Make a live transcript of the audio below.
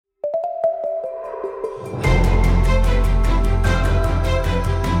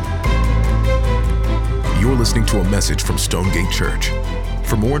You're listening to a message from Stonegate Church.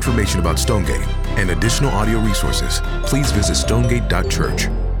 For more information about Stonegate and additional audio resources, please visit stonegate.church.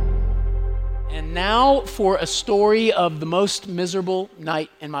 And now for a story of the most miserable night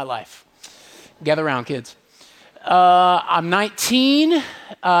in my life. Gather around, kids. I'm 19.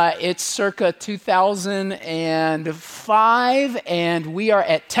 It's circa 2005, and we are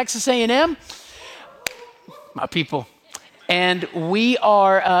at Texas A&M. My people. And we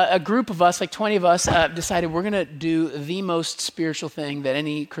are, a group of us, like 20 of us, decided we're going to do the most spiritual thing that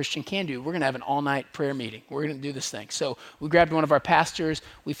any Christian can do. We're going to have an all-night prayer meeting. We're going to do this thing. So we grabbed one of our pastors.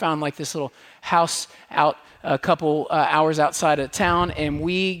 We found like this little house out a couple hours outside of town, and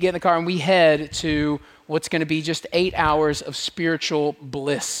we get in the car and we head to what's going to be just 8 hours of spiritual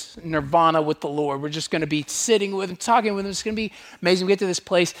bliss, nirvana with the Lord. We're just going to be sitting with him, talking with him. It's going to be amazing. We get to this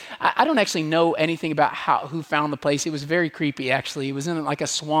place. I don't actually know anything about who found the place. It was very creepy, actually. It was in like a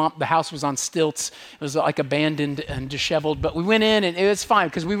swamp. The house was on stilts. It was like abandoned and disheveled. But we went in, and it was fine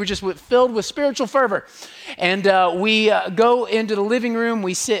because we were just filled with spiritual fervor. And we go into the living room.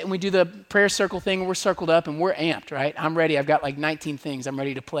 We sit and we do the prayer circle thing. We're circled up, and we're amped, right? I'm ready. I've got like 19 things I'm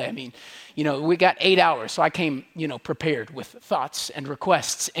ready to play. I mean, you know, we got 8 hours, so I came, prepared with thoughts and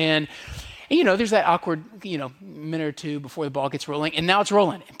requests. And there's that awkward, minute or two before the ball gets rolling, and now it's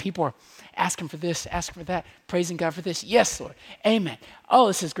rolling. And people are asking for this, asking for that, praising God for this. Yes, Lord. Amen. Oh,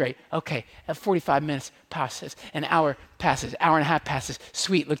 this is great. Okay, 45 minutes passes, an hour passes, hour and a half passes.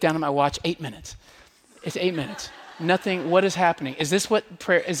 Sweet, look down at my watch, 8 minutes. It's 8 minutes. Nothing. What is happening? Is this what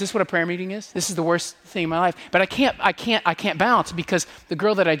a prayer meeting is? This is the worst thing in my life. But I can't bounce because the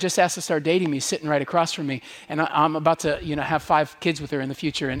girl that I just asked to start dating me is sitting right across from me, and I'm about to, have 5 kids with her in the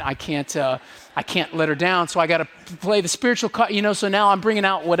future, and I can't let her down. So I got to play the spiritual card, So now I'm bringing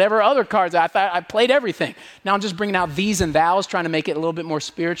out whatever other cards. I thought I played everything. Now I'm just bringing out these and thous, trying to make it a little bit more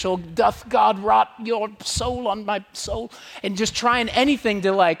spiritual. Doth God rot your soul on my soul? And just trying anything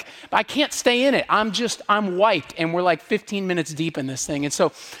to I can't stay in it. I'm wiped, and we're like 15 minutes deep in this thing. And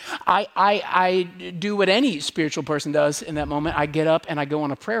so I do what any spiritual person does in that moment. I get up and I go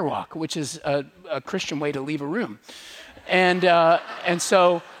on a prayer walk, which is a Christian way to leave a room. And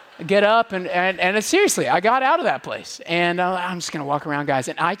so I get up and seriously, I got out of that place. And I'm just going to walk around, guys.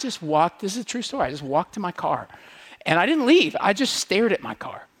 And I just walked. This is a true story. I just walked to my car. And I didn't leave. I just stared at my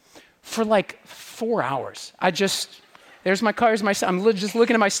car for like 4 hours. There's my car, I'm just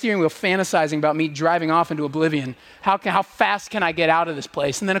looking at my steering wheel, fantasizing about me driving off into oblivion. How fast can I get out of this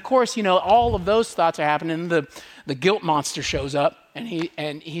place? And then, of course, all of those thoughts are happening. The guilt monster shows up, and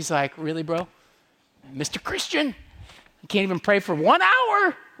he's like, really, bro? Mr. Christian, you can't even pray for 1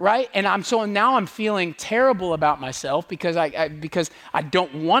 hour, right? And now I'm feeling terrible about myself because I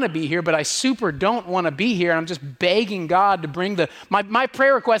don't want to be here, but I super don't want to be here. And I'm just begging God to bring my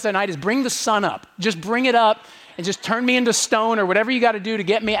prayer request that night is bring the sun up. Just bring it up. And just turn me into stone or whatever you got to do to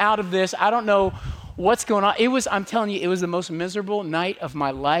get me out of this. I don't know what's going on. I'm telling you, it was the most miserable night of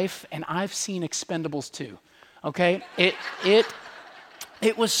my life, and I've seen Expendables 2, okay? It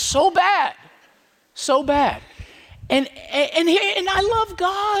was so bad. And I love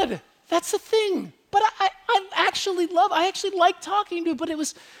God. That's the thing. But I actually like talking to him, but it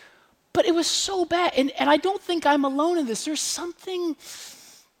was so bad. And I don't think I'm alone in this. There's something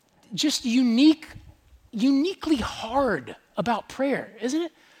just uniquely hard about prayer, isn't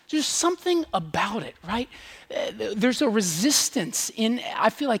it? There's something about it, right? There's a resistance I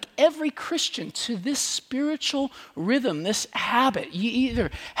feel like every Christian to this spiritual rhythm, this habit. You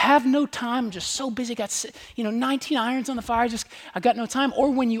either have no time, just so busy, got 19 irons on the fire, I got no time. Or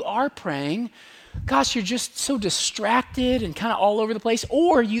when you are praying, gosh, you're just so distracted and kind of all over the place.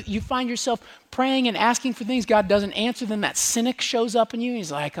 Or you find yourself praying and asking for things, God doesn't answer them. That cynic shows up in you.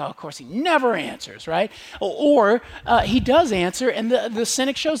 He's like, oh, of course he never answers, right? Or he does answer, and the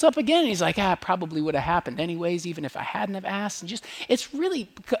cynic shows up again. And he's like, it probably would have happened anyways, even if I hadn't have asked. And it's really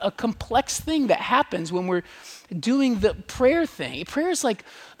a complex thing that happens when we're doing the prayer thing. Prayer is like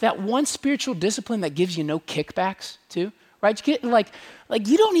that one spiritual discipline that gives you no kickbacks too. Right? You get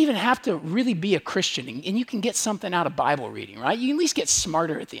you don't even have to really be a Christian, and you can get something out of Bible reading, right? You can at least get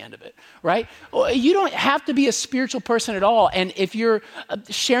smarter at the end of it, right? You don't have to be a spiritual person at all. And if you're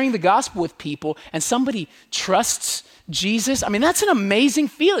sharing the gospel with people and somebody trusts Jesus, I mean, that's an amazing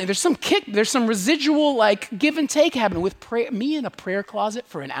feeling. There's some residual give and take happening with prayer. Me in a prayer closet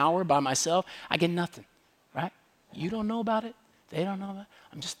for an hour by myself, I get nothing, right? You don't know about it. They don't know about it.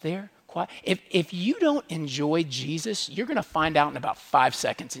 I'm just there. Quiet. If you don't enjoy Jesus, you're going to find out in about 5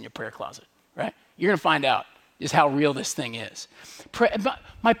 seconds in your prayer closet, right? You're going to find out just how real this thing is.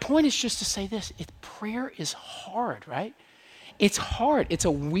 My point is just to say this. Prayer is hard, right? it's hard. It's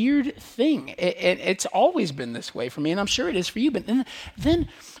a weird thing. It's always been this way for me, and I'm sure it is for you. But then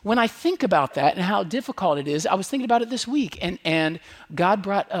when I think about that and how difficult it is, I was thinking about it this week, and God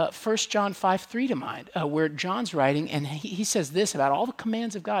brought 1 John 5:3 to mind, where John's writing, and he says this about all the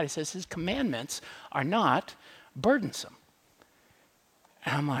commands of God. He says his commandments are not burdensome.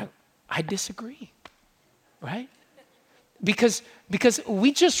 And I'm like, I disagree, right? Because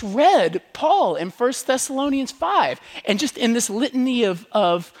we just read Paul in 1 Thessalonians 5, and just in this litany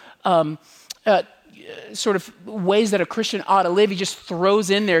of sort of ways that a Christian ought to live, he just throws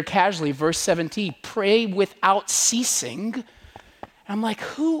in there casually, verse 17, pray without ceasing. And I'm like,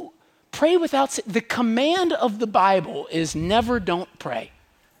 pray without ceasing? The command of the Bible is never don't pray,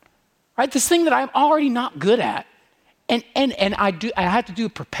 right? This thing that I'm already not good at, and I have to do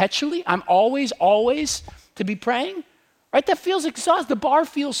it perpetually. I'm always to be praying. Right? That feels exhausting. The bar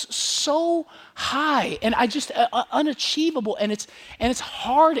feels so high and I just unachievable, and it's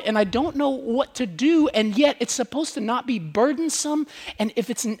hard, and I don't know what to do, and yet it's supposed to not be burdensome. And if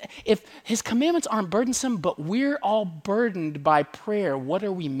his commandments aren't burdensome, but we're all burdened by prayer, what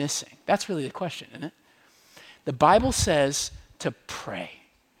are we missing? That's really the question, isn't it? The Bible says to pray.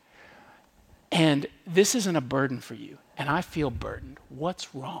 And this isn't a burden for you, and I feel burdened.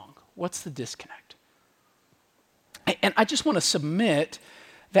 What's wrong? What's the disconnect? And I just want to submit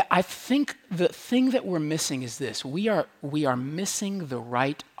that I think the thing that we're missing is this. We are missing the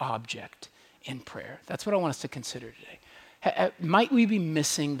right object in prayer. That's what I want us to consider today. Might we be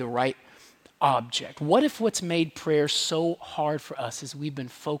missing the right object? What if what's made prayer so hard for us is we've been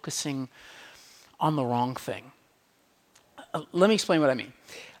focusing on the wrong thing? Let me explain what I mean.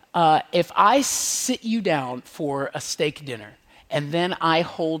 If I sit you down for a steak dinner and then I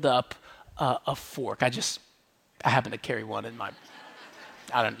hold up a fork, I happen to carry one in my,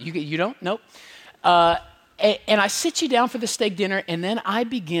 you don't? Nope. And I sit you down for the steak dinner, and then I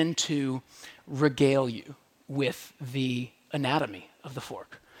begin to regale you with the anatomy of the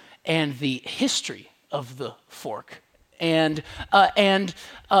fork and the history of the fork and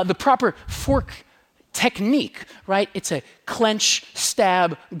the proper fork technique, right? It's a clench,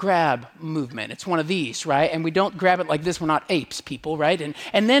 stab, grab movement. It's one of these, right? And we don't grab it like this. We're not apes, people, right?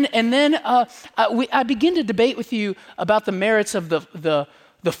 And then I begin to debate with you about the merits of the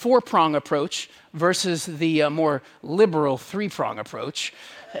four-prong approach versus the more liberal three-prong approach.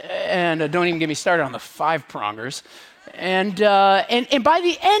 And don't even get me started on the five-prongers. And by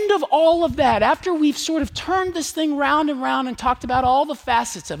the end of all of that, after we've sort of turned this thing round and round and talked about all the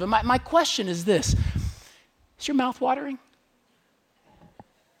facets of it, my question is this. Is your mouth watering?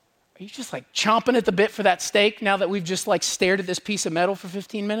 Are you just like chomping at the bit for that steak now that we've just like stared at this piece of metal for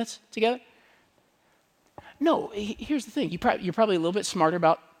 15 minutes together? No, here's the thing. You're probably a little bit smarter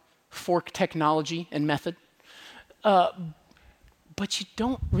about fork technology and method, but you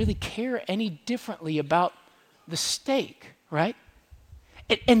don't really care any differently about the steak, right?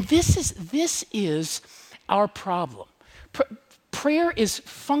 And this is our problem. Prayer is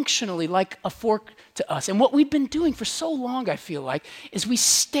functionally like a fork to us. And what we've been doing for so long, I feel like, is we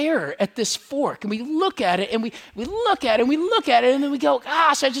stare at this fork and we look at it and we look at it and we look at it and then we go,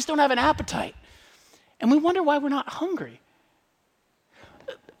 gosh, I just don't have an appetite. And we wonder why we're not hungry.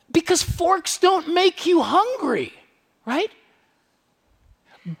 Because forks don't make you hungry, right?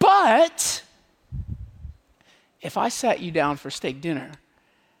 But if I sat you down for steak dinner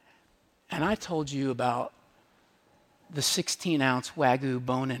and I told you about the 16-ounce Wagyu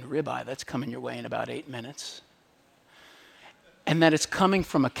bone-in ribeye that's coming your way in about 8 minutes, and that it's coming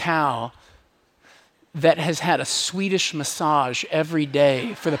from a cow that has had a Swedish massage every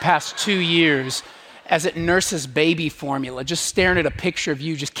day for the past 2 years as it nurses baby formula, just staring at a picture of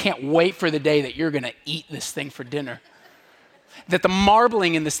you, just can't wait for the day that you're going to eat this thing for dinner. That the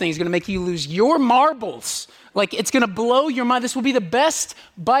marbling in this thing is going to make you lose your marbles. Like, it's going to blow your mind. This will be the best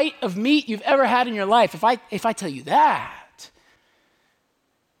bite of meat you've ever had in your life. If I tell you that,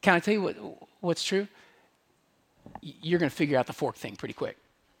 can I tell you what's true? You're going to figure out the fork thing pretty quick,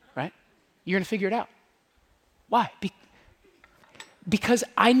 right? You're going to figure it out. Why? Because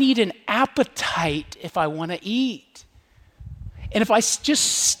I need an appetite if I want to eat. And if I just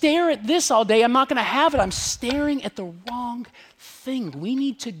stare at this all day, I'm not going to have it. I'm staring at the wrong thing. We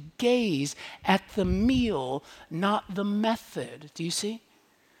need to gaze at the meal, not the method. Do you see?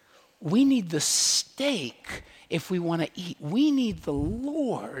 We need the steak if we want to eat. We need the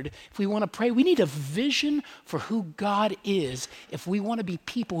Lord if we want to pray. We need a vision for who God is if we want to be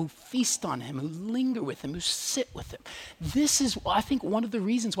people who feast on him, who linger with him, who sit with him. This is, I think, one of the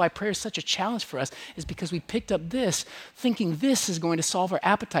reasons why prayer is such a challenge for us is because we picked up this thinking this is going to solve our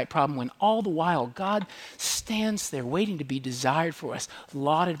appetite problem when all the while God stands there waiting to be desired for us,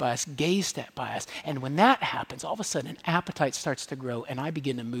 lauded by us, gazed at by us. And when that happens, all of a sudden an appetite starts to grow and I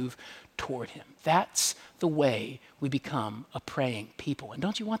begin to move toward him. That's the way we become a praying people. And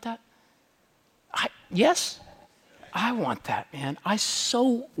don't you want that? Yes, I want that, man. I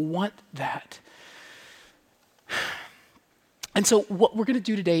so want that. And so what we're going to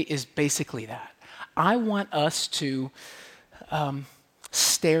do today is basically that. I want us to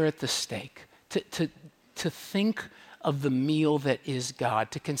stare at the steak, to think of the meal that is God,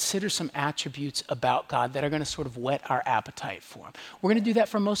 to consider some attributes about God that are going to sort of whet our appetite for him. We're going to do that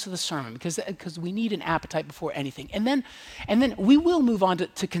for most of the sermon because we need an appetite before anything. And then we will move on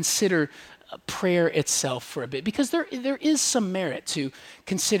to consider prayer itself for a bit, because there is some merit to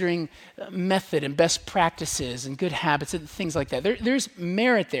considering method and best practices and good habits and things like that. There's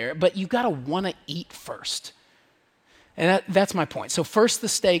merit there, but you got to want to eat first. And that's my point. So first the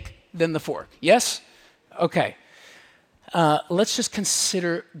steak, then the fork. Yes? Okay. Let's just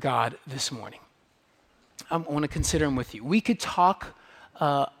consider God this morning. I want to consider him with you. We could talk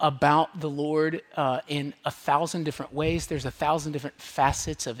about the Lord in 1,000 different ways. There's 1,000 different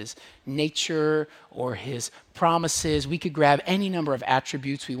facets of his nature or his promises. We could grab any number of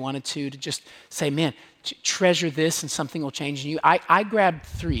attributes we wanted to just say, man, treasure this and something will change in you. I grabbed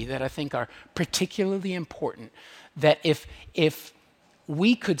 3 that I think are particularly important, that if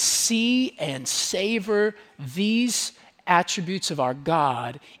we could see and savor these attributes of our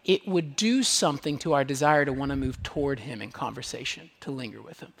God, it would do something to our desire to want to move toward him in conversation, to linger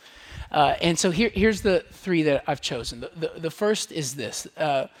with him. And so here's the 3 that I've chosen. The first is this,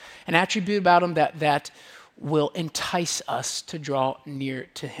 an attribute about him that will entice us to draw near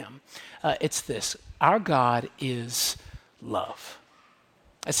to him. It's this: our God is love.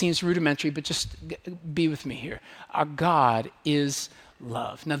 It seems rudimentary, but just be with me here. Our God is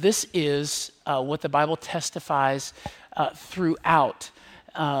love. Now this is what the Bible testifies throughout,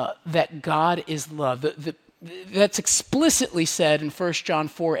 that God is love. That's explicitly said in 1 John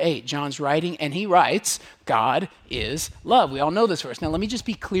 4:8. John's writing, and he writes, God is love. We all know this verse. Now, let me just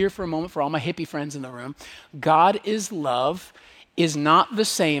be clear for a moment for all my hippie friends in the room. God is love is not the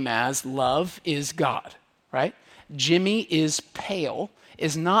same as love is God, right? Jimmy is pale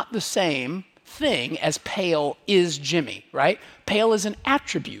is not the same thing as pale is Jimmy, right? Pale is an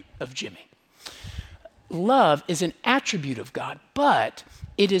attribute of Jimmy. Love is an attribute of God, but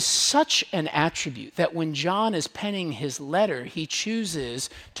it is such an attribute that when John is penning his letter, he chooses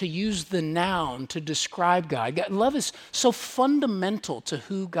to use the noun to describe God. Love is so fundamental to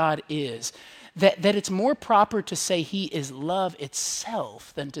who God is that it's more proper to say he is love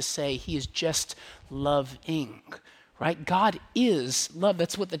itself than to say he is just loving, right? God is love.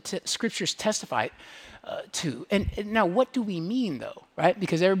 That's what the scriptures testify to. And now what do we mean though, right?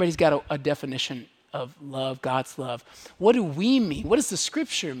 Because everybody's got a definition of love, God's love. What do we mean? What does the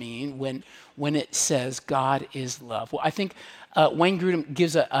scripture mean when it says God is love? Well, I think Wayne Grudem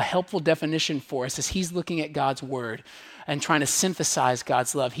gives a helpful definition for us as he's looking at God's word and trying to synthesize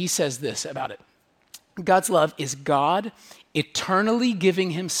God's love. He says this about it: God's love is God eternally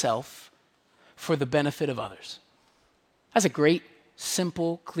giving himself for the benefit of others. That's a great,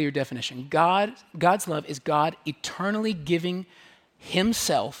 simple, clear definition. God's love is God eternally giving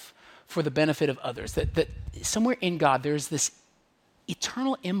himself for the benefit of others. That somewhere in God, there's this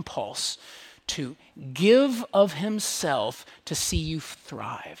eternal impulse to give of himself to see you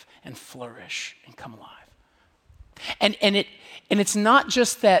thrive and flourish and come alive. And it's not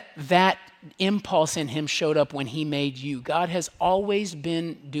just that impulse in him showed up when he made you. God has always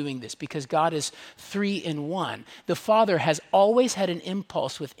been doing this because God is 3 in 1. The Father has always had an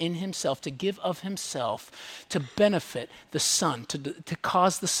impulse within himself to give of himself to benefit the Son, to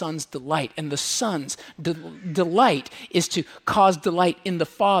cause the Son's delight. And the Son's delight is to cause delight in the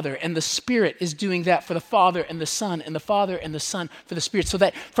Father. And the Spirit is doing that for the Father and the Son, and the Father and the Son for the Spirit. So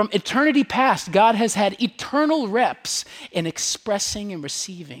that from eternity past, God has had eternal reps in expressing and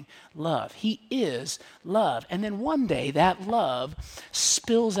receiving love. He is love. And then one day that love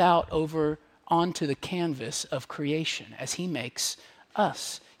spills out over onto the canvas of creation as he makes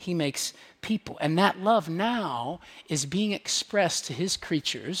us. He makes people. And that love now is being expressed to his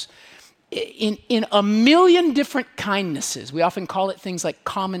creatures in a million different kindnesses. We often call it things like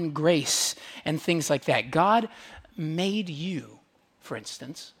common grace and things like that. God made you, for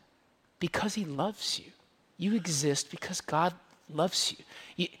instance, because he loves you. You exist because God loves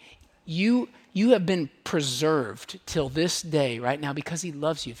you. You have been preserved till this day right now because he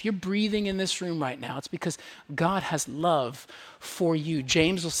loves you. If you're breathing in this room right now, it's because God has love for you.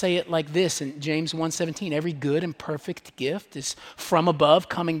 James will say it like this in James 1:17, every good and perfect gift is from above,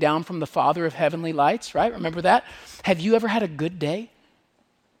 coming down from the Father of heavenly lights, right? Remember that? Have you ever had a good day?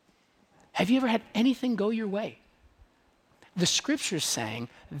 Have you ever had anything go your way? The scripture's saying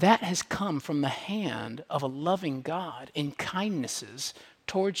that has come from the hand of a loving God in kindnesses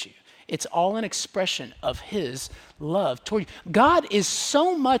towards you. It's all an expression of his love toward you. God is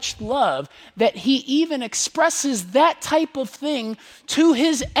so much love that he even expresses that type of thing to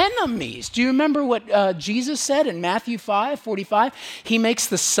his enemies. Do you remember what Jesus said in Matthew 5:45? He makes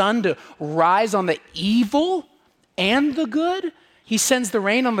the sun to rise on the evil and the good. He sends the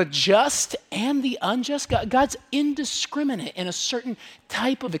rain on the just and the unjust. God's indiscriminate in a certain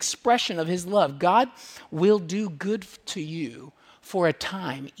type of expression of his love. God will do good to you for a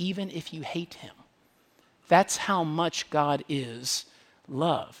time, even if you hate him. That's how much God is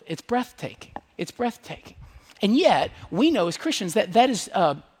love. It's breathtaking. It's breathtaking. And yet, we know as Christians that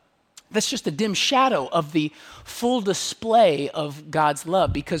that's just a dim shadow of the full display of God's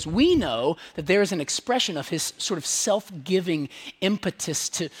love, because we know that there is an expression of his sort of self-giving impetus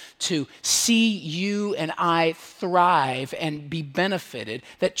to see you and I thrive and be benefited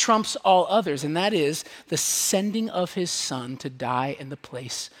that trumps all others, and that is the sending of his son to die in the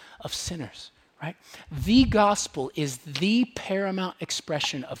place of sinners. Right? The gospel is the paramount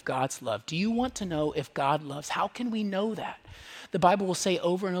expression of God's love. Do you want to know if God loves? How can we know that? The Bible will say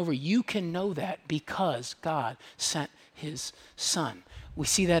over and over, you can know that because God sent his son. We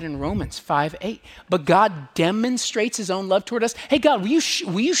see that in Romans 5:8. But God demonstrates his own love toward us. Hey, God, will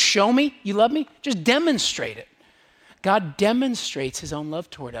you show me you love me? Just demonstrate it. God demonstrates his own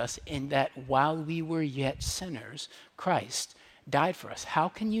love toward us in that while we were yet sinners, Christ died for us. How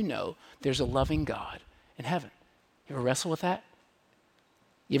can you know there's a loving God in heaven? You ever wrestle with that?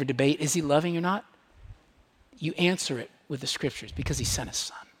 You ever debate, is he loving or not? You answer it with the scriptures, because he sent his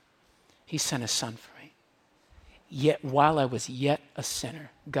son. He sent his son for me. Yet while I was yet a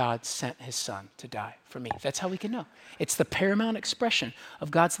sinner, God sent his son to die for me. That's how we can know. It's the paramount expression of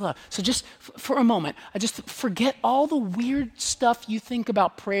God's love. So just for a moment, I just forget all the weird stuff you think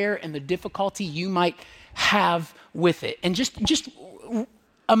about prayer and the difficulty you might have with it. And just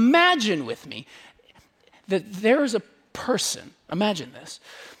imagine with me that there is a person, imagine this,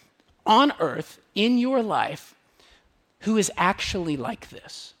 on earth in your life who is actually like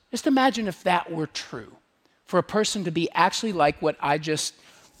this. Just imagine if that were true, for a person to be actually like what I just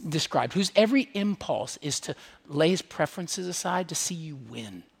described, whose every impulse is to lay his preferences aside to see you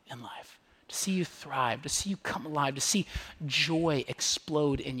win in life, to see you thrive, to see you come alive, to see joy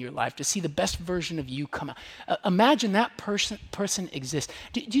explode in your life, to see the best version of you come out. Imagine that person exists.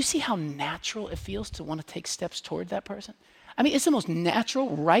 Do you see how natural it feels to want to take steps toward that person? I mean, it's the most natural,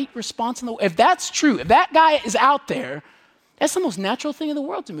 right response in the world. If that's true, if that guy is out there, that's the most natural thing in the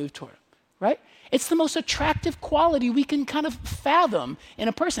world to move toward, right? It's the most attractive quality we can kind of fathom in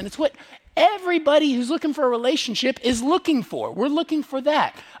a person. It's what everybody who's looking for a relationship is looking for. We're looking for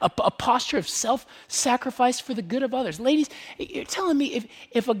that, a posture of self-sacrifice for the good of others. Ladies, you're telling me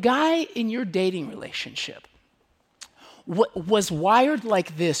if a guy in your dating relationship was wired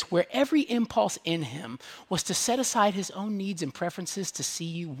like this, where every impulse in him was to set aside his own needs and preferences to see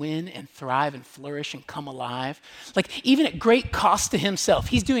you win and thrive and flourish and come alive, like even at great cost to himself,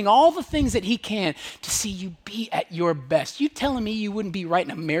 he's doing all the things that he can to see you be at your best. You telling me you wouldn't be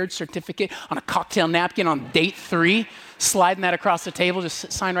writing a marriage certificate on a cocktail napkin on date 3, sliding that across the table,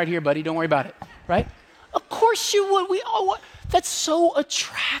 just sign right here, buddy, don't worry about it, right? Of course you would. We all would. That's so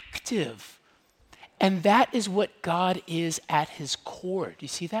attractive. And that is what God is at his core. Do you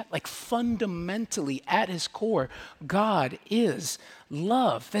see that? Like fundamentally at his core, God is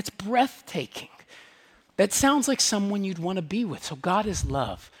love. That's breathtaking. That sounds like someone you'd want to be with. So God is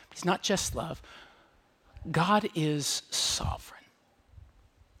love. He's not just love. God is sovereign.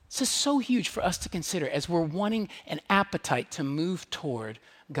 This is so huge for us to consider as we're wanting an appetite to move toward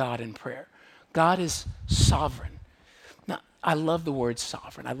God in prayer. God is sovereign. Now, I love the word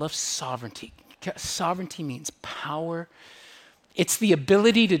sovereign. I love sovereignty. Sovereignty means power. It's the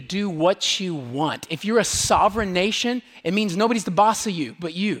ability to do what you want. If you're a sovereign nation, it means nobody's the boss of you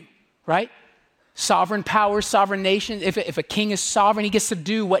but you, right? Sovereign power, sovereign nation. If a king is sovereign, he gets to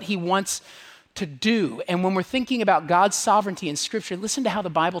do what he wants to do. And when we're thinking about God's sovereignty in Scripture, listen to how the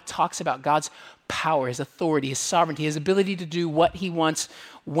Bible talks about God's power, his authority, his sovereignty, his ability to do what he wants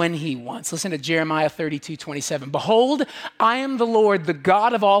when he wants. Listen to Jeremiah 32:27. Behold, I am the Lord, the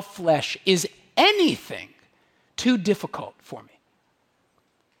God of all flesh. Is anything too difficult for me?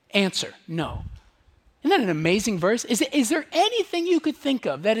 Answer, no. Isn't that an amazing verse? Is there anything you could think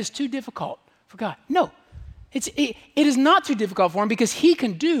of that is too difficult for God? No. It is not too difficult for him because he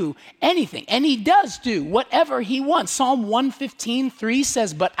can do anything, and he does do whatever he wants. Psalm 115:3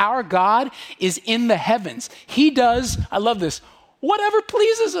 says, but our God is in the heavens. He does, I love this, whatever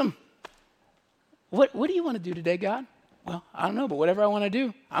pleases him. What do you want to do today, God? Well, I don't know, but whatever I want to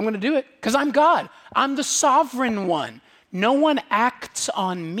do, I'm going to do it because I'm God. I'm the sovereign one. No one acts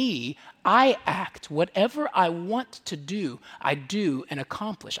on me. I act. Whatever I want to do, I do and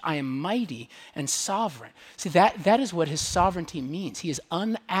accomplish. I am mighty and sovereign. See, that is what his sovereignty means. He is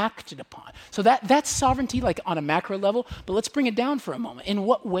unacted upon. So that's sovereignty like on a macro level, but let's bring it down for a moment. In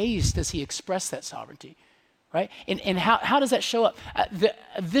what ways does he express that sovereignty, right? And how does that show up?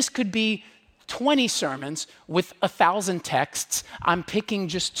 This could be 20 sermons with 1,000 texts. I'm picking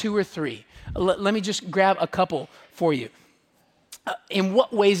just 2 or 3. Let me just grab a couple for you. In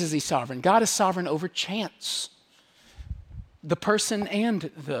what ways is he sovereign? God is sovereign over chance, the person and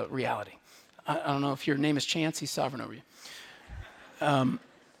the reality. I don't know if your name is Chance, he's sovereign over you.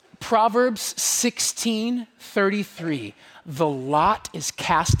 Proverbs 16:33, the lot is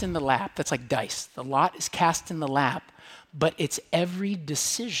cast in the lap. That's like dice. The lot is cast in the lap, but its every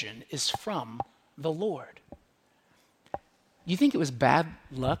decision is from the Lord. You think it was bad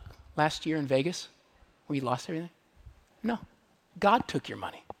luck last year in Vegas where you lost everything? No. God took your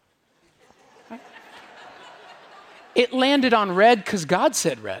money. Right? It landed on red because God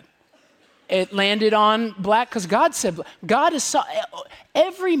said red. It landed on black because God said black. God is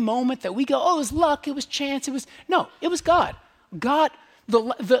every moment that we go, oh, it was luck, it was chance, it was God. God,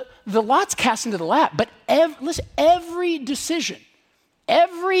 the lot's cast into the lap, but every decision,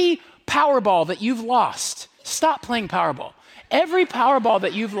 every Powerball that you've lost, stop playing Powerball. Every Powerball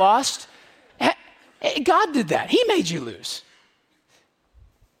that you've lost, God did that. He made you lose.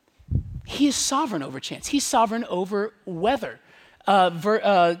 He is sovereign over chance. He's sovereign over weather.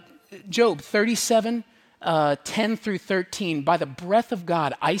 Job 37, 10 through 13. By the breath of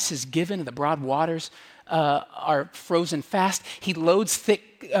God, ice is given, and the broad waters are frozen fast. He loads the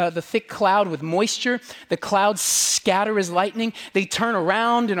thick cloud with moisture. The clouds scatter his lightning. They turn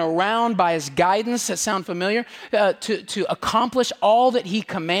around and around by his guidance. That sound familiar? To accomplish all that he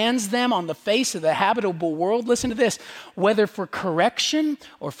commands them on the face of the habitable world. Listen to this. Whether for correction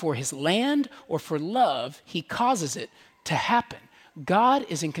or for his land or for love, he causes it to happen. God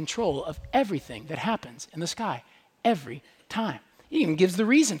is in control of everything that happens in the sky every time. He even gives the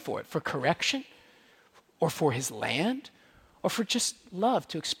reason for it, for correction, or for his land, or for just love,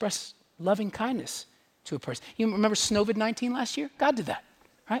 to express loving kindness to a person. You remember Snowvid-19 last year? God did that,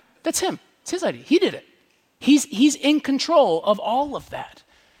 right? That's him. It's his idea. He did it. He's in control of all of that.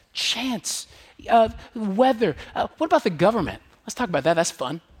 Chance, weather. What about the government? Let's talk about that. That's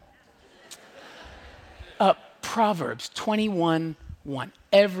fun. Proverbs 21:1.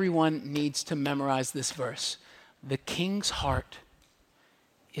 Everyone needs to memorize this verse. The king's heart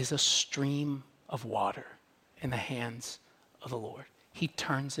is a stream of water in the hands of the Lord. He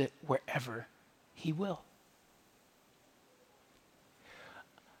turns it wherever he will.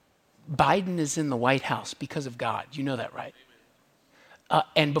 Biden is in the White House because of God. You know that, right?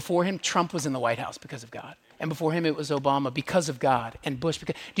 And before him, Trump was in the White House because of God. And before him, it was Obama because of God. And Bush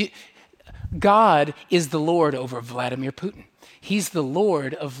because... God is the Lord over Vladimir Putin. He's the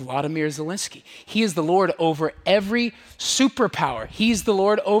Lord of Vladimir Zelensky. He is the Lord over every superpower. He's the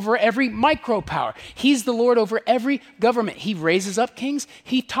Lord over every micropower. He's the Lord over every government. He raises up kings.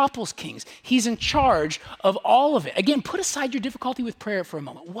 He topples kings. He's in charge of all of it. Again, put aside your difficulty with prayer for a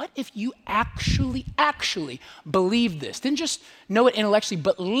moment. What if you actually believed this? Didn't just know it intellectually,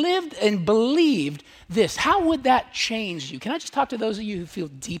 but lived and believed this. How would that change you? Can I just talk to those of you who feel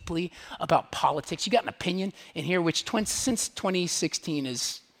deeply about politics? You got an opinion in here, which since 2016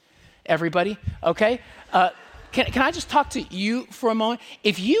 is everybody, okay? Can I just talk to you for a moment?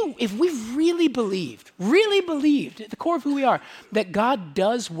 If we really believed at the core of who we are, that God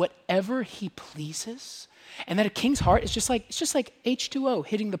does whatever he pleases, and that a king's heart is just like H2O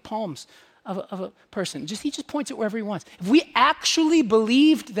hitting the palms of a person. He just points it wherever he wants. If we actually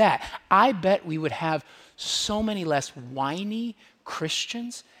believed that, I bet we would have so many less whiny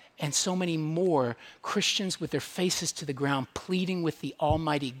Christians and so many more Christians with their faces to the ground pleading with the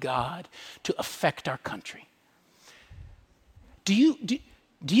Almighty God to affect our country. Do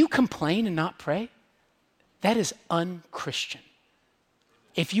you complain and not pray? That is unchristian.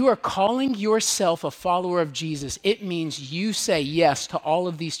 If you are calling yourself a follower of Jesus, it means you say yes to all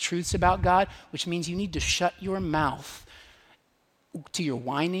of these truths about God, which means you need to shut your mouth to your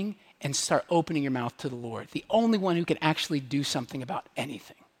whining and start opening your mouth to the Lord, the only one who can actually do something about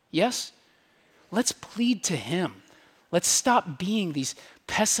anything. Yes? Let's plead to him. Let's stop being these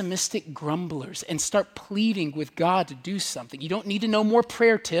pessimistic grumblers and start pleading with God to do something. You don't need to know more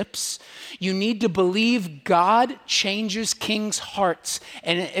prayer tips. You need to believe God changes kings' hearts.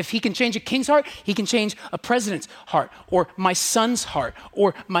 And if he can change a king's heart, he can change a president's heart, or my son's heart,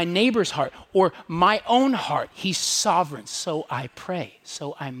 or my neighbor's heart, or my own heart. He's sovereign, so I pray,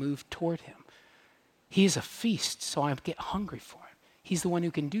 so I move toward him. He is a feast, so I get hungry for him. He's the one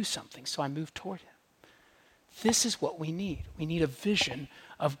who can do something, so I move toward him. This is what we need. We need a vision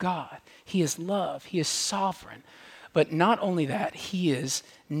of God. He is love. He is sovereign. But not only that, he is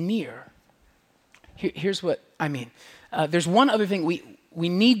near. Here's what I mean. There's one other thing we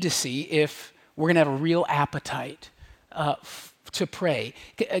need to see if we're going to have a real appetite to pray.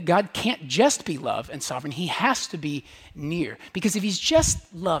 God can't just be love and sovereign. He has to be near. Because if he's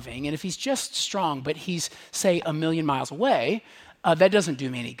just loving and if he's just strong, but he's, say, 1,000,000 miles away, that doesn't do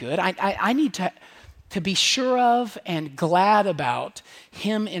me any good. I need to be sure of and glad about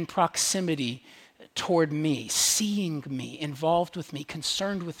him in proximity toward me, seeing me, involved with me,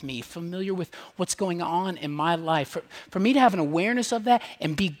 concerned with me, familiar with what's going on in my life. For me to have an awareness of that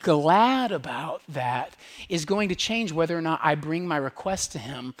and be glad about that is going to change whether or not I bring my request to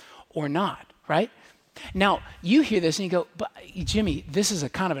him or not, right? Now, you hear this and you go, but Jimmy, this is a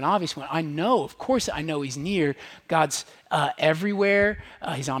kind of an obvious one. I know, of course I know he's near. God's everywhere.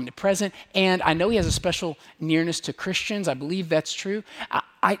 He's omnipresent. And I know he has a special nearness to Christians. I believe that's true.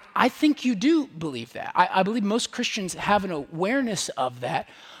 I think you do believe that. I believe most Christians have an awareness of that,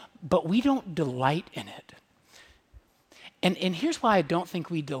 but we don't delight in it. And here's why I don't think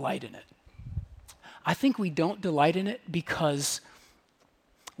we delight in it. I think we don't delight in it because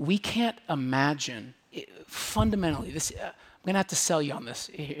we can't imagine fundamentally, I'm going to have to sell you on this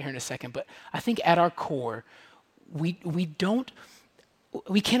here in a second, but I think at our core, we can't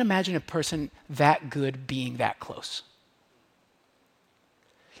imagine a person that good being that close.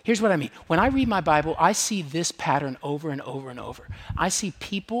 Here's what I mean. When I read my Bible, I see this pattern over and over and over. I see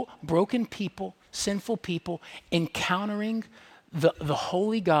people, broken people, sinful people, encountering the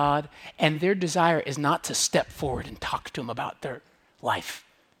holy God, and their desire is not to step forward and talk to him about their life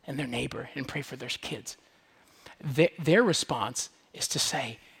and their neighbor and pray for their kids. Their response is to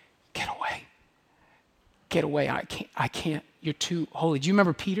say, get away. Get away, I can't, you're too holy. Do you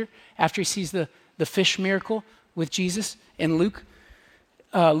remember Peter after he sees the fish miracle with Jesus in Luke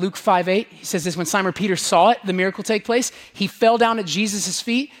 5:8? He says this, when Simon Peter saw it, the miracle take place, he fell down at Jesus'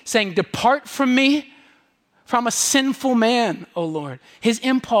 feet saying, depart from me, from a sinful man, O Lord. His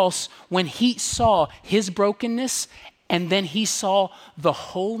impulse when he saw his brokenness and then he saw the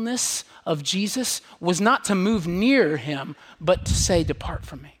wholeness of Jesus was not to move near him, but to say, depart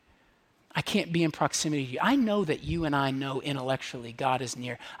from me. I can't be in proximity to you. I know that you and I know intellectually God is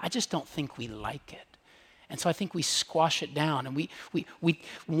near. I just don't think we like it. And so I think we squash it down. And we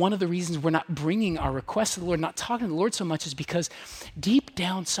one of the reasons we're not bringing our requests to the Lord, not talking to the Lord so much, is because deep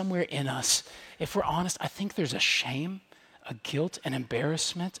down somewhere in us, if we're honest, I think there's a shame, a guilt, an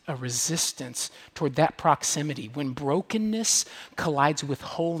embarrassment, a resistance toward that proximity. When brokenness collides with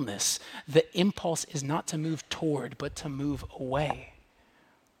wholeness, the impulse is not to move toward, but to move away.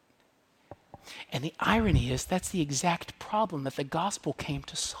 And the irony is that's the exact problem that the gospel came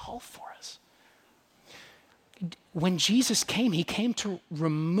to solve for us. When Jesus came, he came to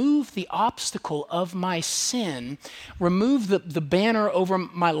remove the obstacle of my sin, remove the banner over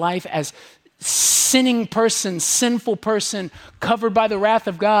my life as sinning person, sinful person, covered by the wrath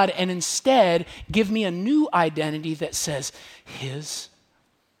of God, and instead give me a new identity that says his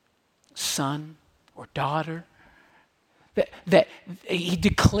son or daughter. That he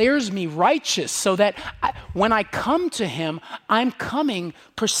declares me righteous so that when I come to him, I'm coming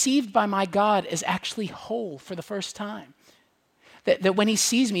perceived by my God as actually whole for the first time. That when he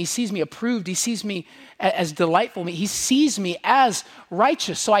sees me approved, he sees me as delightful, he sees me as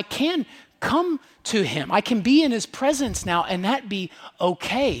righteous. So I can come to him. I can be in his presence now and that be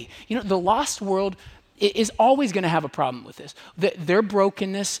okay. You know, the lost world is always going to have a problem with this. Their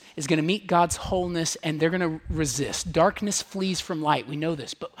brokenness is going to meet God's wholeness and they're going to resist. Darkness flees from light. We know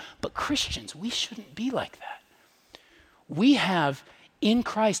this. But Christians, we shouldn't be like that. We have in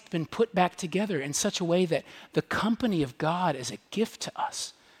Christ been put back together in such a way that the company of God is a gift to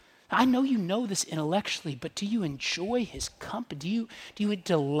us. I know you know this intellectually, but do you enjoy his company? Do you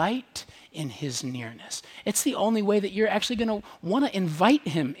delight in his nearness? It's the only way that you're actually going to want to invite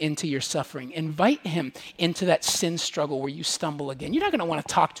him into your suffering, invite him into that sin struggle where you stumble again. You're not going to want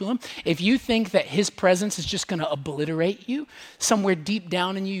to talk to him if you think that his presence is just going to obliterate you. Somewhere deep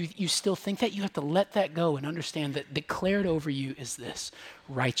down in you, you still think that. You have to let that go and understand that declared over you is this: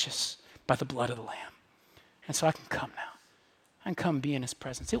 righteous by the blood of the Lamb. And so I can come now. I can come be in his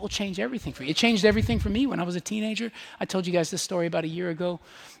presence. It will change everything for you. It changed everything for me when I was a teenager. I told you guys this story about a year ago.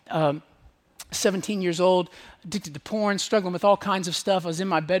 17 years old, addicted to porn, struggling with all kinds of stuff. I was in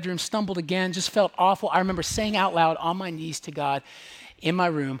my bedroom, stumbled again, just felt awful. I remember saying out loud on my knees to God in my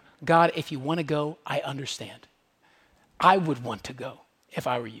room, God, if you want to go, I understand. I would want to go if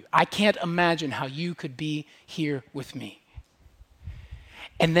I were you. I can't imagine how you could be here with me.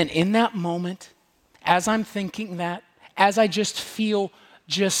 And then in that moment, as I'm thinking that, as I just feel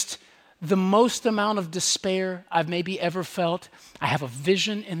just the most amount of despair I've maybe ever felt, I have a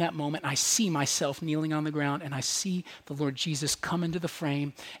vision in that moment. I see myself kneeling on the ground, and I see the Lord Jesus come into the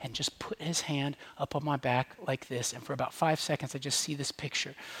frame and just put his hand up on my back like this. And for about 5 seconds, I just see this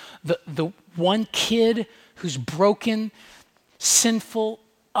picture. The one kid who's broken, sinful,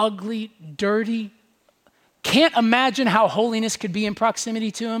 ugly, dirty, can't imagine how holiness could be in proximity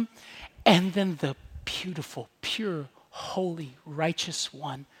to him. And then the beautiful, pure, holy, righteous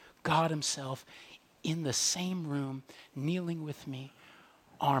one, God himself, in the same room, kneeling with me,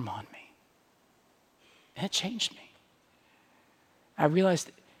 arm on me. And it changed me. I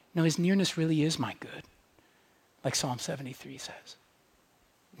realized, no, his nearness really is my good, like Psalm 73 says.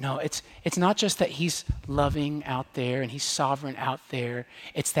 No, it's not just that he's loving out there and he's sovereign out there.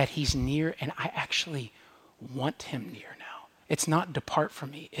 It's that he's near, and I actually want him near now. It's not depart from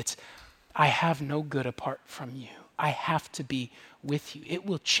me. It's I have no good apart from you. I have to be with you. It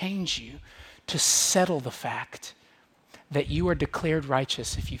will change you to settle the fact that you are declared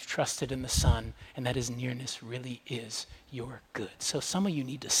righteous if you've trusted in the Son, and that his nearness really is your good. So some of you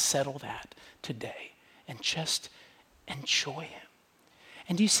need to settle that today and just enjoy him.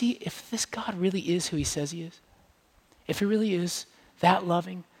 And do you see, if this God really is who he says he is, if he really is that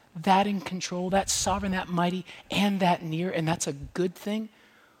loving, that in control, that sovereign, that mighty, and that near, and that's a good thing,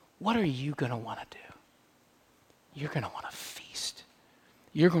 what are you going to want to do? You're going to want to feast.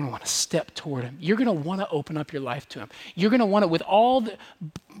 You're going to want to step toward him. You're going to want to open up your life to him. You're going to want to, with all the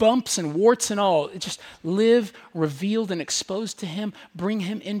bumps and warts and all, just live revealed and exposed to him. Bring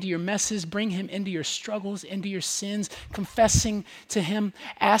him into your messes. Bring him into your struggles, into your sins, confessing to him,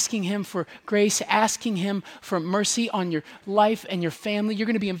 asking him for grace, asking him for mercy on your life and your family. You're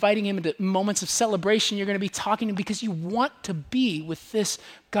going to be inviting him into moments of celebration. You're going to be talking to him because you want to be with this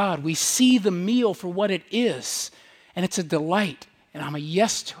God. We see the meal for what it is, and it's a delight. And I'm a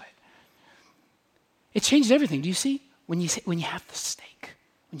yes to it. It changes everything. Do you see? When you have the steak,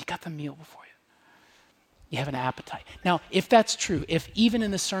 when you got the meal before you, you have an appetite. Now, if that's true, if even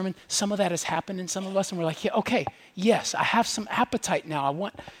in the sermon, some of that has happened in some of us, and we're like, yeah, okay, yes, I have some appetite now. I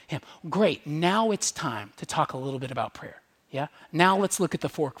want him. Great. Now it's time to talk a little bit about prayer. Yeah? Now let's look at the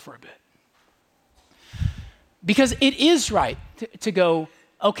fork for a bit. Because it is right to go,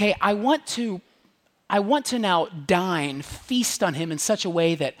 okay, I want to now dine, feast on him in such a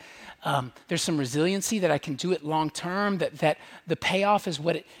way that there's some resiliency, that I can do it long term, that the payoff is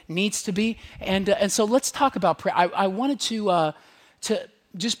what it needs to be. And so let's talk about prayer. I wanted to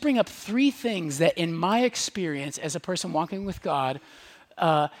just bring up 3 things that in my experience as a person walking with God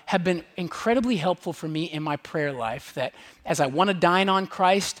have been incredibly helpful for me in my prayer life, that as I want to dine on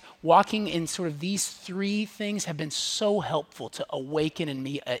Christ, walking in sort of these 3 things have been so helpful to awaken in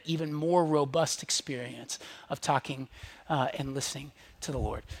me an even more robust experience of talking and listening to the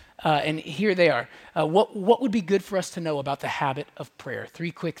Lord. And here they are. What would be good for us to know about the habit of prayer? 3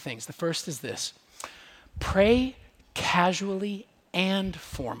 quick things. The first is this: pray casually and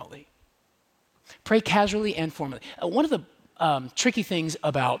formally. Pray casually and formally. One of the tricky things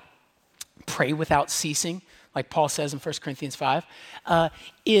about pray without ceasing, like Paul says in 1 Corinthians 5,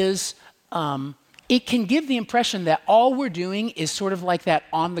 is it can give the impression that all we're doing is sort of like that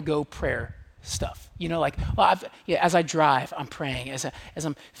on-the-go prayer stuff. You know, like, well, as I drive, I'm praying. As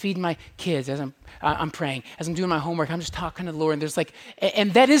I'm feeding my kids, as I'm praying. As I'm doing my homework, I'm just talking to the Lord. And there's like,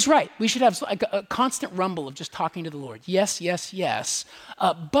 and that is right. We should have like a constant rumble of just talking to the Lord. Yes, yes, yes.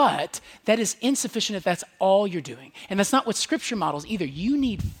 But that is insufficient if that's all you're doing. And that's not what Scripture models either. You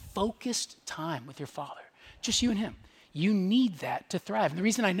need focused time with your Father, just you and him. You need that to thrive. And the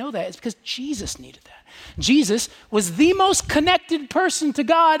reason I know that is because Jesus needed that. Jesus was the most connected person to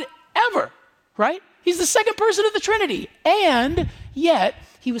God ever, right? He's the second person of the Trinity. And Yet,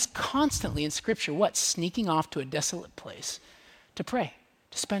 he was constantly in Scripture, sneaking off to a desolate place to pray,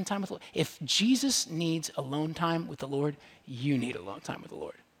 to spend time with the Lord. If Jesus needs alone time with the Lord, you need alone time with the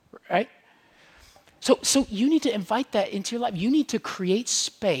Lord, right? So you need to invite that into your life. You need to create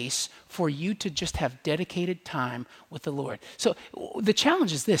space for you to just have dedicated time with the Lord. So the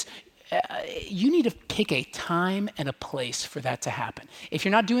challenge is this. You need to pick a time and a place for that to happen. If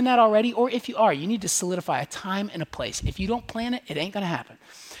you're not doing that already, or if you are, you need to solidify a time and a place. If you don't plan it, it ain't going to happen.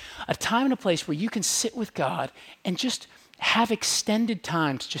 A time and a place where you can sit with God and just have extended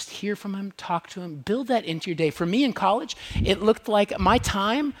time to just hear from him, talk to him, build that into your day. For me in college, it looked like my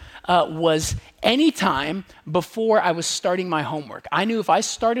time was any time before I was starting my homework. I knew if I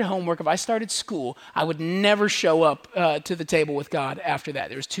started homework, if I started school, I would never show up to the table with God after that.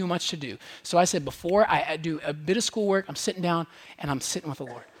 There was too much to do. So I said, before I do a bit of schoolwork, I'm sitting down and I'm sitting with the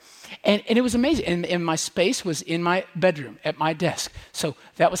Lord. And it was amazing. And my space was in my bedroom, at my desk. So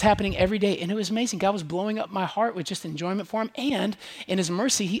that was happening every day. And it was amazing. God was blowing up my heart with just enjoyment for him. And in his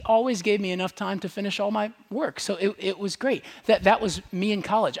mercy, he always gave me enough time to finish all my work. So it was great. That was me in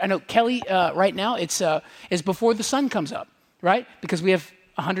college. I know Kelly, right now, it's before the sun comes up, right? Because we have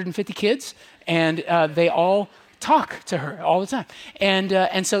 150 kids, and they all talk to her all the time.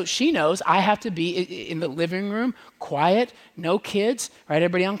 And so she knows I have to be in the living room, quiet, no kids, right?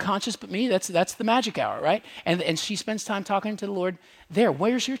 Everybody unconscious but me. That's the magic hour, right? And she spends time talking to the Lord there.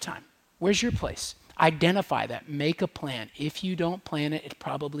 Where's your time? Where's your place? Identify that. Make a plan. If you don't plan it, it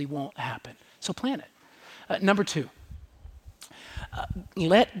probably won't happen. So plan it. Number 2,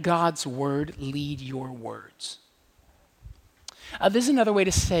 let God's word lead your words. This is another way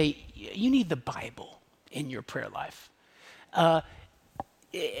to say you need the Bible in your prayer life.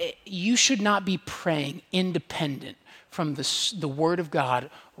 You should not be praying independent from the Word of God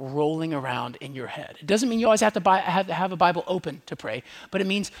rolling around in your head. It doesn't mean you always have to have a Bible open to pray, but it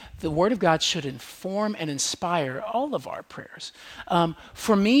means the Word of God should inform and inspire all of our prayers.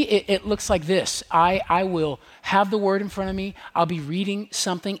 For me, it looks like this. I will have the Word in front of me. I'll be reading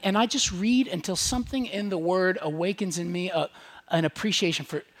something, and I just read until something in the Word awakens in me an appreciation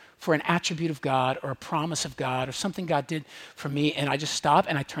for an attribute of God or a promise of God or something God did for me, and I just stop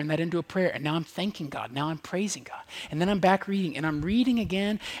and I turn that into a prayer, and now I'm thanking God, now I'm praising God, and then I'm back reading, and I'm reading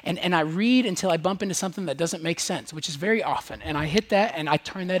again, and I read until I bump into something that doesn't make sense, which is very often, and I hit that and I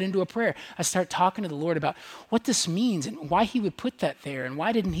turn that into a prayer. I start talking to the Lord about what this means and why he would put that there, and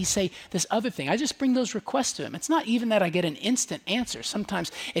why didn't he say this other thing. I just bring those requests to him. It's not even that I get an instant answer.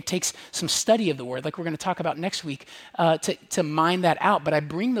 Sometimes it takes some study of the word, like we're going to talk about next week, to mine that out, but I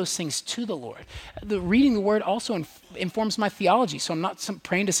bring those things to the Lord. Reading the word also informs my theology. So I'm not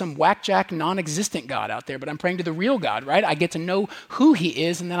praying to some whack-jack, non-existent God out there, but I'm praying to the real God, right? I get to know who he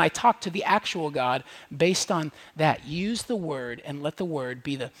is, and then I talk to the actual God based on that. Use the word and let the word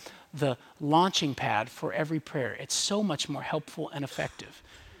be the launching pad for every prayer. It's so much more helpful and effective.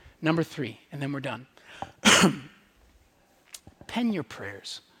 Number 3, and then we're done. Pen your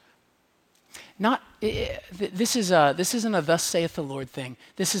prayers. This isn't a thus saith the Lord thing.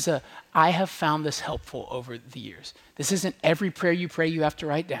 This is I have found this helpful over the years. This isn't every prayer you pray you have to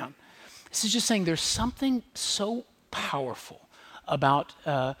write down. This is just saying there's something so powerful about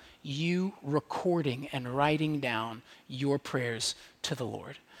you recording and writing down your prayers to the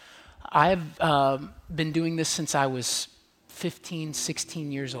Lord. I've been doing this since I was 15,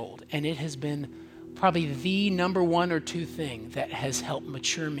 16 years old, and it has been probably the number 1 or 2 thing that has helped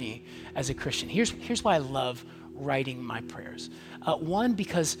mature me as a Christian. Here's why I love writing my prayers. One,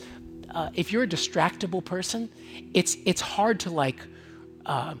 because if you're a distractible person, it's hard to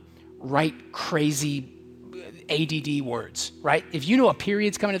write crazy ADD words, right? If you know a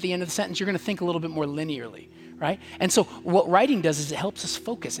period's coming at the end of the sentence, you're going to think a little bit more linearly, right? And so what writing does is it helps us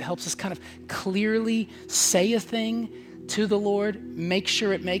focus. It helps us kind of clearly say a thing to the Lord, make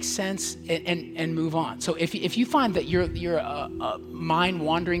sure it makes sense, and move on. So if you find that you're a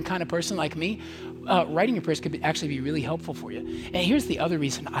mind-wandering kind of person like me, writing your prayers could actually be really helpful for you. And here's the other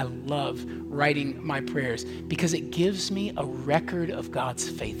reason I love writing my prayers, because it gives me a record of God's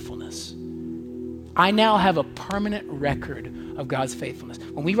faithfulness. I now have a permanent record of God's faithfulness.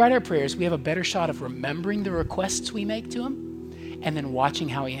 When we write our prayers, we have a better shot of remembering the requests we make to him and then watching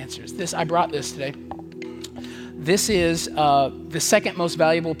how he answers. I brought this today. This is the second most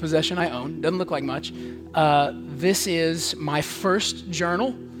valuable possession I own. Doesn't look like much. This is my first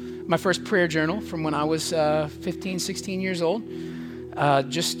journal, my first prayer journal from when I was 15, 16 years old.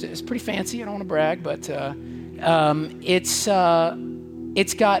 It's pretty fancy. I don't want to brag, but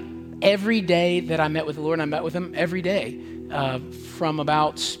it's got every day that I met with the Lord. And I met with him every day from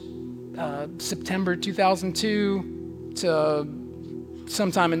about September 2002 to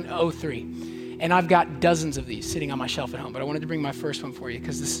sometime in 2003. And I've got dozens of these sitting on my shelf at home, but I wanted to bring my first one for you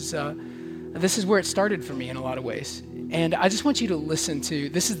because this is where it started for me in a lot of ways. And I just want you to listen to,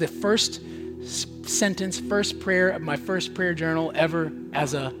 this is the first sentence, first prayer of my first prayer journal ever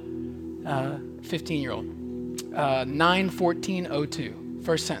as a 15-year-old. 9/14/02,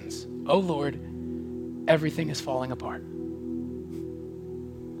 first sentence. Oh Lord, everything is falling apart.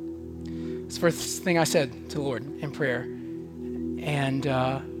 It's the first thing I said to the Lord in prayer.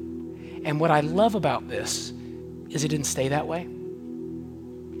 And what I love about this is it didn't stay that way.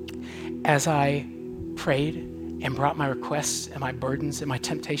 As I prayed and brought my requests and my burdens and my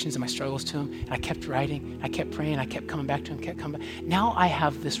temptations and my struggles to him, and I kept writing, I kept praying, I kept coming back to him, kept coming back. Now I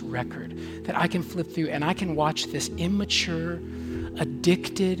have this record that I can flip through and I can watch this immature,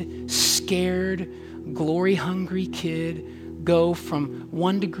 addicted, scared, glory-hungry kid go from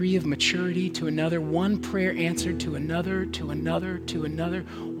one degree of maturity to another, one prayer answered to another, to another, to another.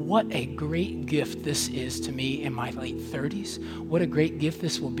 What a great gift this is to me in my late 30s. What a great gift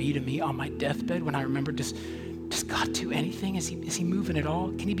this will be to me on my deathbed when I remember, does God do anything? Is he moving at all?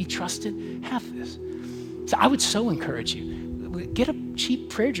 Can he be trusted? Have this. So I would so encourage you, get a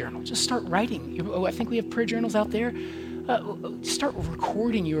cheap prayer journal. Just start writing. I think we have prayer journals out there. Start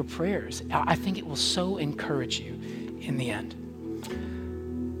recording your prayers. I think it will so encourage you in the end.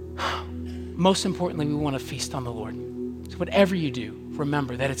 Most importantly, we want to feast on the Lord. So whatever you do,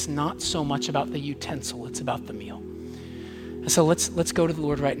 remember that it's not so much about the utensil, it's about the meal. And so let's go to the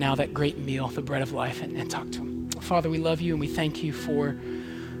Lord right now, that great meal, the bread of life, and talk to him. Father, we love you and we thank you for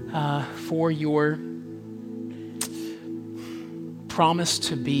your promise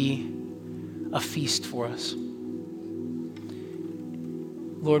to be a feast for us.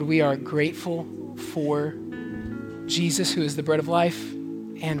 Lord, we are grateful for Jesus, who is the bread of life,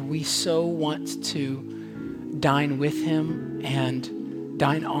 and we so want to dine with him and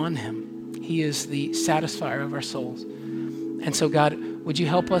dine on him. He is the satisfier of our souls. And so, God, would you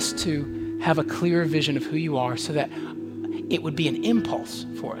help us to have a clearer vision of who you are so that it would be an impulse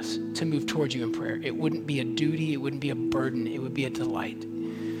for us to move towards you in prayer. It wouldn't be a duty, it wouldn't be a burden, it would be a delight.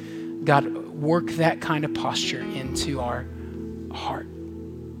 God, work that kind of posture into our heart.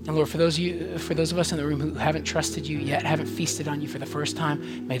 And Lord, for those of us in the room who haven't trusted you yet, haven't feasted on you for the first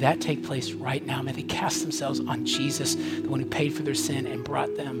time, may that take place right now. May they cast themselves on Jesus, the one who paid for their sin and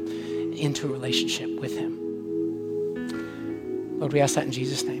brought them into a relationship with him. Lord, we ask that in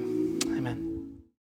Jesus' name.